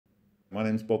My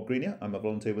name's Bob Greenier. I'm a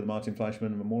volunteer with the Martin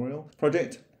Fleischmann Memorial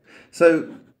Project. So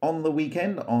on the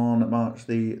weekend, on March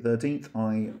the 13th,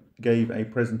 I gave a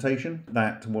presentation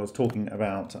that was talking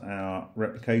about our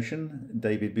replication.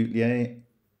 David Boutelier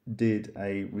did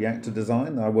a reactor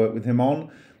design that I worked with him on,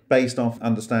 based off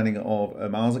understanding of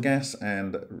Maser gas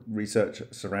and research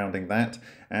surrounding that.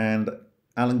 And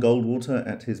Alan Goldwater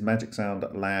at his Magic Sound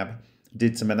lab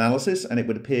did some analysis, and it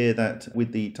would appear that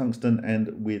with the tungsten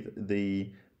and with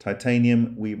the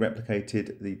titanium, we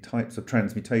replicated the types of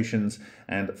transmutations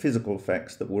and physical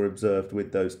effects that were observed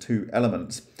with those two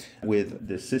elements with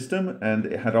this system. And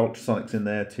it had ultrasonics in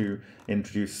there to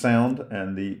introduce sound,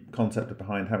 and the concept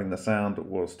behind having the sound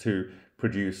was to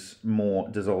produce more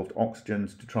dissolved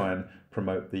oxygens to try and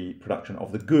promote the production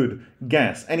of the good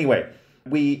gas. Anyway,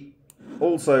 we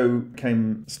also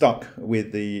came stuck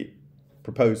with the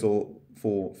proposal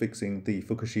for fixing the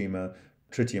Fukushima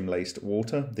tritium-laced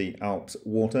water, the ALPS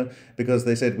water, because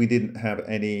they said we didn't have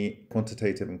any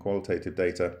quantitative and qualitative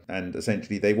data, and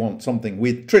essentially they want something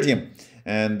with tritium.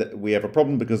 And we have a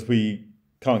problem because we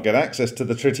can't get access to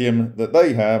the tritium that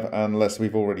they have unless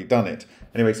we've already done it.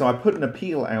 Anyway, so I put an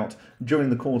appeal out during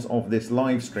the course of this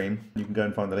live stream. You can go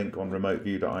and find the link on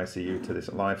remoteview.icu to this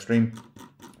live stream,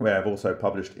 where I've also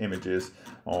published images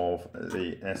of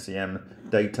the SEM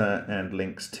data and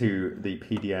links to the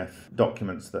PDF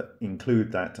documents that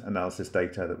include that analysis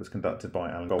data that was conducted by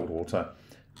Alan Goldwater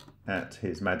at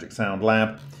his Magic Sound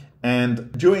lab.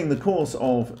 And during the course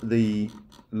of the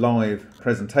live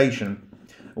presentation,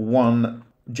 one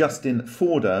Justin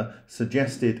Forder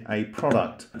suggested a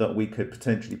product that we could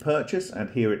potentially purchase, and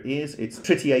here it is. It's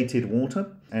tritiated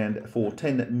water, and for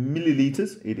 10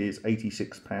 millilitres it is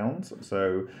 £86,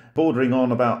 so bordering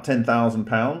on about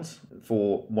 £10,000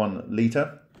 for 1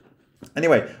 litre.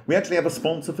 Anyway, we actually have a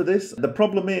sponsor for this. The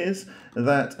problem is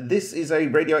that this is a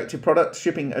radioactive product.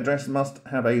 Shipping address must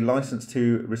have a license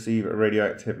to receive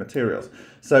radioactive materials.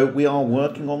 So we are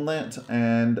working on that,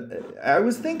 and I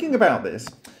was thinking about this,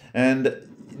 and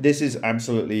this is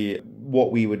absolutely what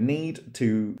we would need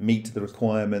to meet the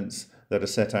requirements that are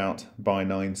set out by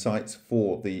 9 sites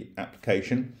for the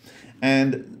application.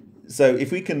 And so if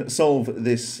we can solve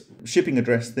this shipping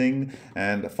address thing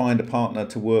and find a partner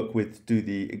to work with to do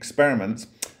the experiments,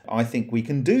 I think we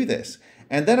can do this.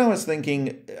 And then I was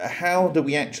thinking, how do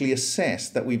we actually assess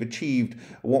that we've achieved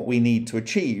what we need to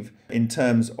achieve in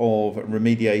terms of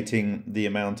remediating the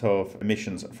amount of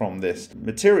emissions from this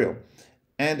material?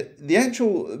 And the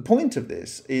actual point of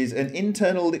this is an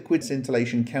internal liquid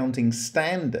scintillation counting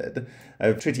standard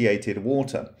of tritiated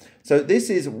water. So this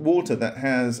is water that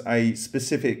has a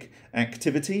specific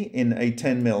activity in a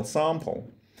 10 ml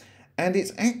sample. And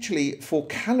it's actually for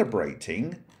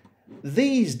calibrating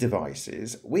these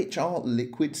devices, which are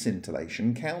liquid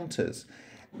scintillation counters.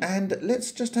 And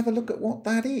let's just have a look at what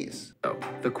that is.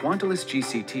 The Quantilus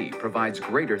GCT provides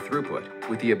greater throughput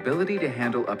with the ability to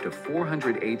handle up to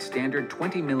 408 standard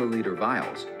 20 milliliter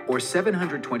vials or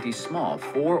 720 small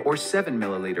 4 or 7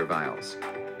 milliliter vials.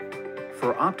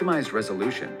 For optimized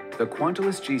resolution, the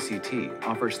Quantilus GCT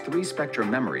offers 3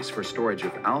 spectrum memories for storage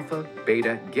of alpha,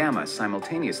 beta, gamma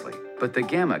simultaneously, but the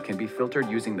gamma can be filtered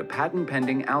using the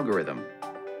patent-pending algorithm.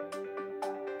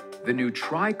 The new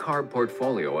tri-carb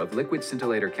portfolio of liquid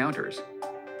scintillator counters,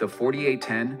 the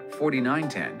 4810,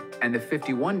 4910, and the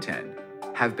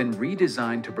 5110, have been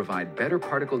redesigned to provide better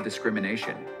particle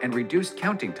discrimination and reduced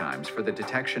counting times for the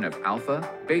detection of alpha,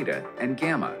 beta, and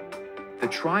gamma. The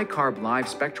tri-carb live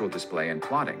spectral display and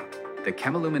plotting, the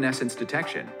chemiluminescence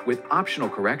detection with optional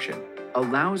correction,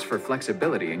 allows for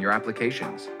flexibility in your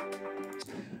applications.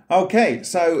 Okay,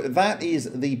 so that is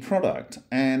the product,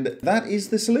 and that is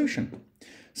the solution.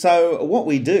 So what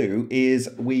we do is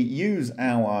we use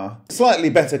our slightly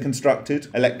better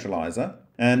constructed electrolyzer,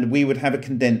 and we would have a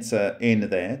condenser in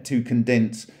there to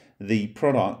condense the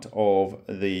product of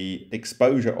the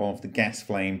exposure of the gas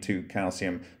flame to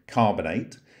calcium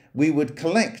carbonate. We would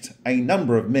collect a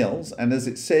number of mils, and as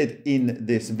it said in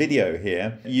this video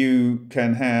here, you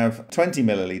can have 20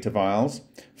 milliliter vials,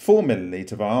 4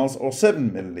 milliliter vials, or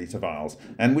 7 milliliter vials.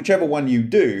 And whichever one you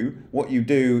do, what you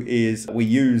do is we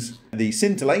use the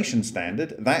scintillation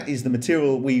standard. That is the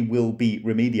material we will be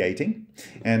remediating.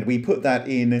 And we put that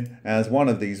in as one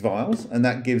of these vials, and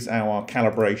that gives our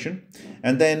calibration.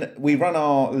 And then we run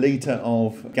our liter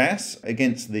of gas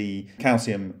against the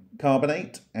calcium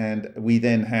carbonate, and we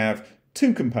then have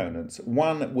 2 components.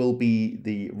 One will be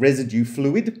the residue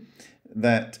fluid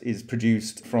that is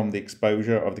produced from the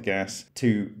exposure of the gas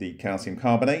to the calcium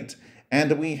carbonate,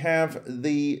 and we have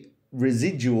the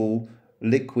residual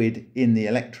liquid in the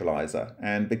electrolyzer.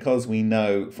 And because we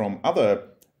know from other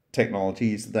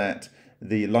technologies that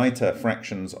the lighter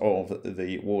fractions of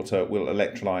the water will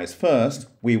electrolyze first,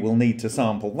 we will need to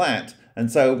sample that.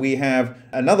 And so we have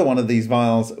another one of these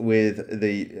vials with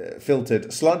the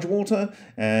filtered sludge water,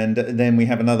 and then we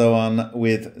have another one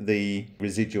with the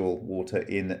residual water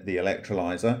in the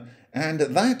electrolyzer. And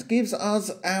that gives us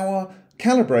our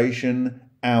calibration,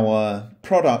 our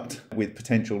product with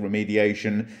potential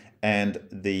remediation, and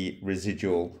the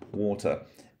residual water.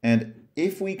 And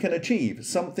if we can achieve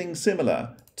something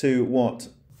similar to what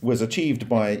was achieved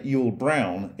by Yule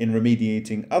Brown in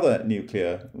remediating other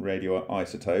nuclear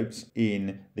radioisotopes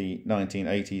in the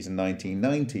 1980s and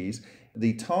 1990s,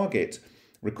 the target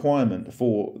requirement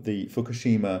for the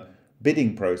Fukushima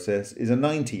bidding process is a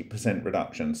 90%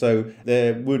 reduction. So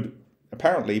there would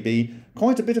apparently be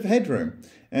quite a bit of headroom.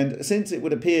 And since it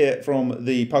would appear from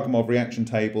the Pugmov reaction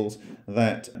tables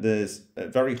that there's a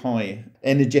very high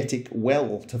energetic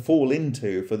well to fall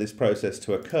into for this process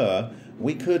to occur,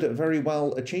 we could very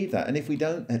well achieve that. And if we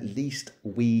don't, at least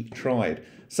we tried.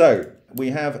 So we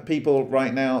have people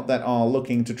right now that are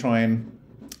looking to try and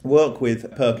work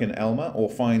with Perkin-Elmer or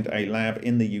find a lab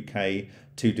in the UK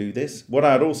to do this. What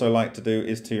I'd also like to do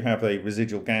is to have a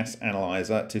residual gas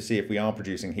analyzer to see if we are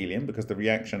producing helium, because the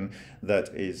reaction that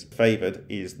is favoured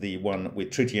is the one with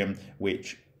tritium,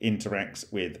 which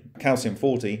interacts with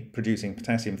calcium-40, producing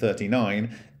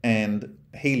potassium-39 and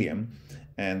helium,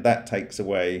 and that takes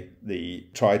away the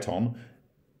triton.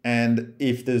 And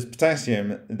if there's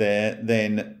potassium there,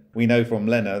 then we know from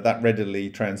Lena that readily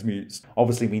transmutes.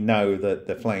 Obviously, we know that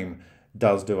the flame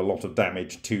does do a lot of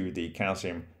damage to the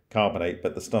calcium carbonate,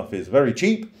 but the stuff is very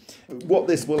cheap. What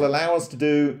this will allow us to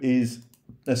do is,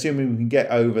 assuming we can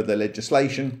get over the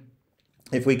legislation,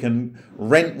 if we can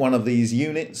rent one of these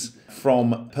units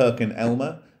from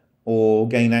Perkin-Elmer or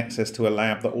gain access to a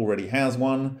lab that already has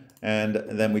one, and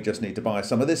then we just need to buy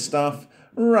some of this stuff,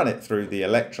 run it through the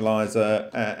electrolyzer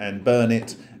and burn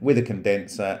it with a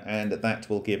condenser, and that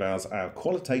will give us our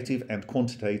qualitative and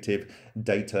quantitative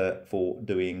data for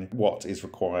doing what is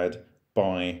required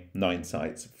by 9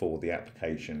 sites for the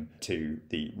application to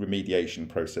the remediation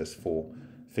process for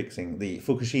fixing the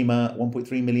Fukushima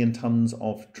 1.3 million tonnes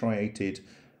of triated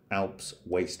Alps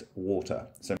waste water.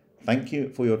 So thank you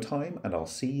for your time, and I'll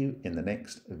see you in the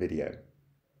next video.